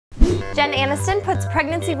Jenn Aniston puts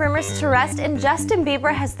pregnancy rumors to rest, and Justin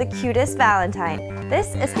Bieber has the cutest Valentine.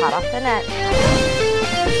 This is Hot Off the Net.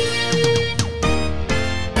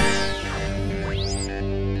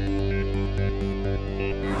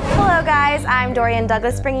 Hello guys, I'm Dorian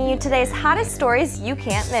Douglas bringing you today's hottest stories you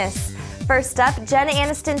can't miss. First up, Jenn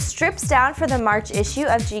Aniston strips down for the March issue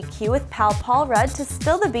of GQ with pal Paul Rudd to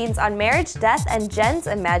spill the beans on marriage, death, and Jen's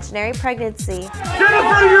imaginary pregnancy.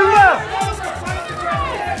 Jennifer, you're left!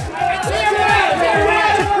 To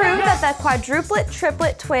prove that the quadruplet,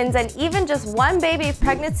 triplet, twins, and even just one baby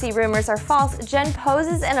pregnancy rumors are false, Jenn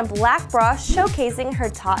poses in a black bra showcasing her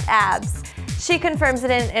taut abs. She confirms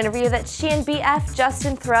in an interview that she and BF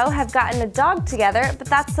Justin Theroux have gotten a dog together, but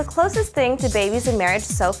that's the closest thing to babies in marriage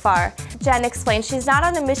so far. Jenn explains she's not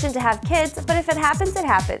on a mission to have kids, but if it happens, it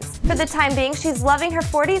happens. For the time being, she's loving her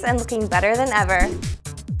 40s and looking better than ever.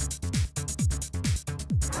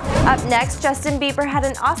 Up next, Justin Bieber had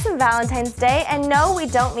an awesome Valentine's Day, and no, we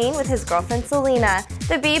don't mean with his girlfriend Selena.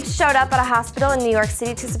 The Biebs showed up at a hospital in New York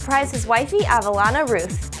City to surprise his wifey, Avalanna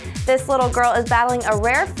Routh. This little girl is battling a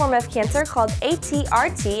rare form of cancer called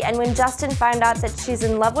ATRT, and when Justin found out that she's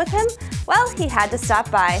in love with him, well, he had to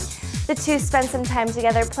stop by. The two spent some time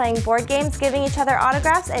together playing board games, giving each other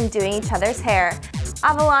autographs, and doing each other's hair.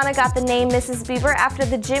 Avalanna got the name Mrs. Bieber after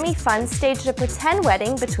the Jimmy Fund staged a pretend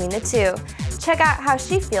wedding between the two. Check out how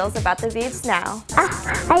she feels about the Biebs now.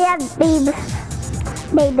 I love Biebs.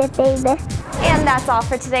 Baby. And that's all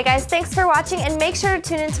for today, guys. Thanks for watching, and make sure to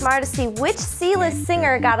tune in tomorrow to see which C-list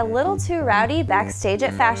singer got a little too rowdy backstage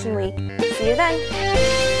at Fashion Week. See you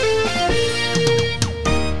then.